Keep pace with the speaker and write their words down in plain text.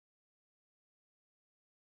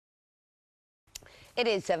It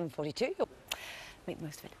is 7:42. Make the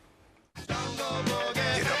most of it. Get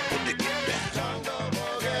up, put it down.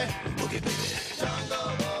 Boogie, baby.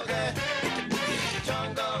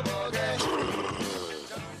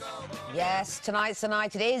 Yes, tonight's the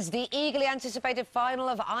night. It is the eagerly anticipated final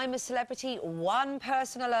of I'm a Celebrity. One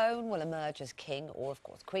person alone will emerge as king or, of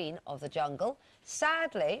course, queen of the jungle.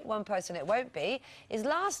 Sadly, one person it won't be is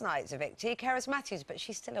last night's evictee, Cerys Matthews, but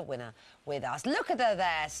she's still a winner with us. Look at her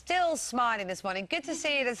there, still smiling this morning. Good to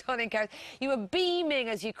see you this morning, Cerys. You were beaming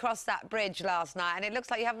as you crossed that bridge last night, and it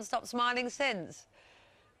looks like you haven't stopped smiling since.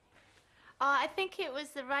 I think it was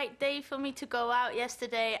the right day for me to go out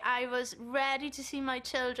yesterday. I was ready to see my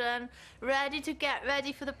children, ready to get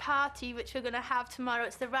ready for the party, which we're going to have tomorrow.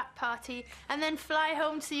 It's the wrap party. And then fly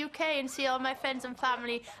home to the UK and see all my friends and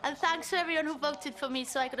family. And thanks to everyone who voted for me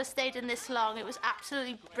so I could have stayed in this long. It was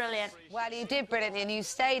absolutely brilliant. Well, you did brilliantly, and you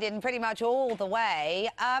stayed in pretty much all the way.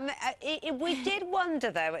 We did wonder,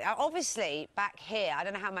 though, obviously, back here, I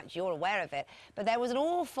don't know how much you're aware of it, but there was an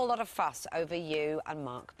awful lot of fuss over you and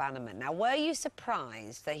Marc Bannerman. Now, were you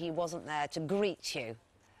surprised that he wasn't there to greet you?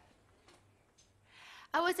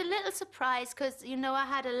 I was a little surprised because, you know, I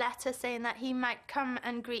had a letter saying that he might come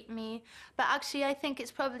and greet me, but actually I think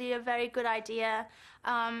it's probably a very good idea.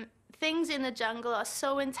 Things in the jungle are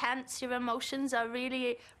so intense, your emotions are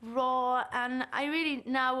really raw, and I really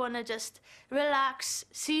now want to just relax,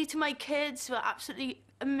 see to my kids who are absolutely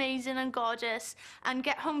amazing and gorgeous, and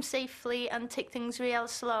get home safely and take things real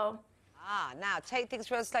slow. Ah, now, take things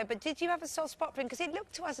real slow, but did you have a soft spot for him? Because it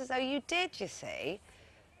looked to us as though you did, you see.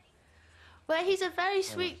 Well, he's a very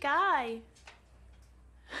sweet guy.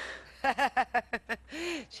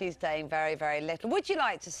 She's saying very, very little. Would you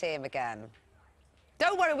like to see him again?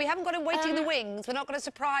 Don't worry, we haven't got him waiting in the wings. We're not going to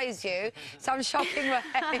surprise you some shocking way.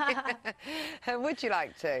 Would you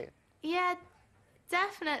like to? Yeah,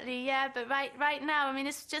 definitely, yeah. But right now, I mean,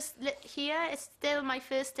 it's just here. It's still my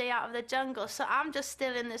first day out of the jungle, so I'm just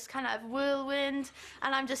still in this kind of whirlwind,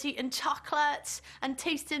 and I'm just eating chocolates and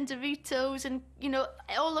tasting Doritos and, you know,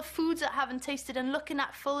 all the foods that I haven't tasted, and looking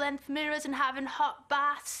at full-length mirrors and having hot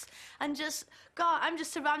baths, and just, God, I'm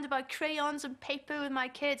just surrounded by crayons and paper with my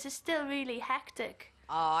kids. It's still really hectic.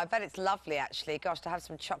 Oh, I bet it's lovely, actually. Gosh, to have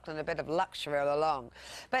some chocolate and a bit of luxury all along.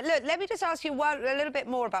 But look, let me just ask you a little bit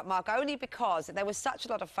more about Marc, only because there was such a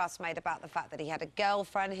lot of fuss made about the fact that he had a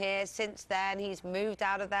girlfriend here. Since then, he's moved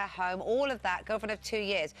out of their home, all of that, girlfriend of 2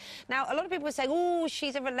 years. Now, a lot of people were saying, oh,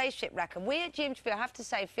 she's a relationship wreck. And we at GMTV, I have to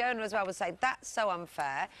say, Fiona as well, would say, that's so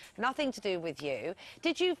unfair, nothing to do with you.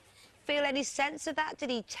 Did you feel any sense of that? Did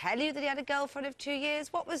he tell you that he had a girlfriend of 2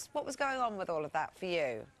 years? What was going on with all of that for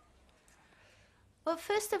you? Well,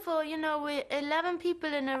 first of all, you know, we're 11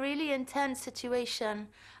 people in a really intense situation.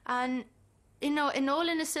 And, you know, in all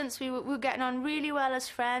innocence, we were getting on really well as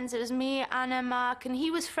friends. It was me, Anna, Marc, and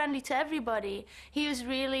he was friendly to everybody. He was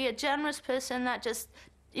really a generous person that just,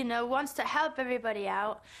 you know, wants to help everybody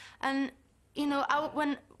out. And, you know,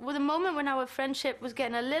 the moment when our friendship was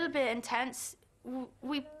getting a little bit intense,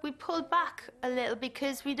 we pulled back a little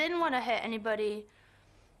because we didn't want to hurt anybody.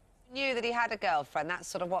 You knew that he had a girlfriend. That's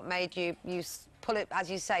sort of what made you pull it, as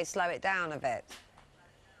you say, slow it down a bit.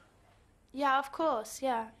 Yeah, of course,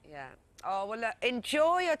 yeah. Yeah. Oh, well, look,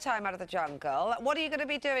 enjoy your time out of the jungle. What are you going to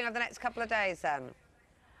be doing over the next couple of days, then?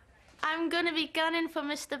 I'm going to be gunning for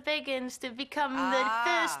Mr. Biggins to become the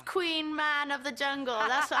first queen man of the jungle.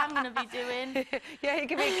 That's what I'm going to be doing. Yeah, he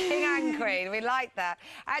can be king and queen. We like that.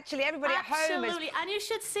 Actually, everybody at home is... Absolutely, and you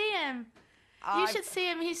should see him. You should see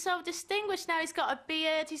him. He's so distinguished now. He's got a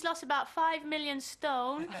beard. He's lost about 5 million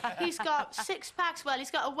stone. He's got 6 packs. Well,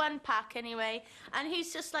 he's got a 1-pack anyway. And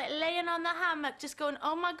he's just like laying on the hammock, just going,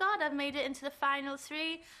 oh my God, I've made it into the final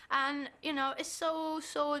 3. And, you know, it's so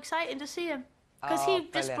exciting to see him. Because he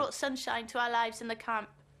just brought sunshine to our lives in the camp.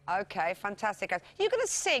 OK, fantastic, guys. Are you going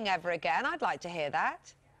to sing ever again? I'd like to hear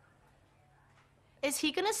that. Is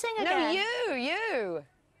he going to sing again? No, you.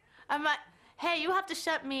 I'm like... Hey, you have to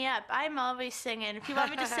shut me up. I'm always singing. If you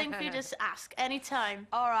want me to sing for you, just ask anytime.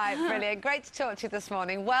 All right, brilliant. Great to talk to you this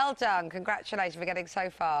morning. Well done. Congratulations for getting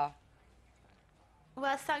so far.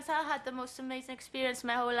 Well, thanks. I had the most amazing experience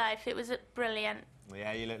my whole life. It was brilliant.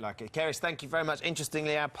 Yeah, you look like it. Cerys, thank you very much.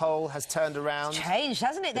 Interestingly, our poll has turned around. It's changed,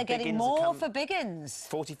 hasn't it? They're getting more for Biggins.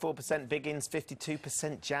 44% Biggins,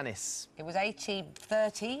 52% Janice. It was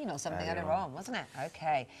 80-13 or something earlier on, wasn't it?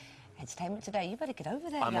 OK. Entertainment Today, you better get over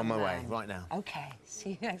there, I'm on my man. way right now. OK,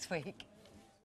 see you next week.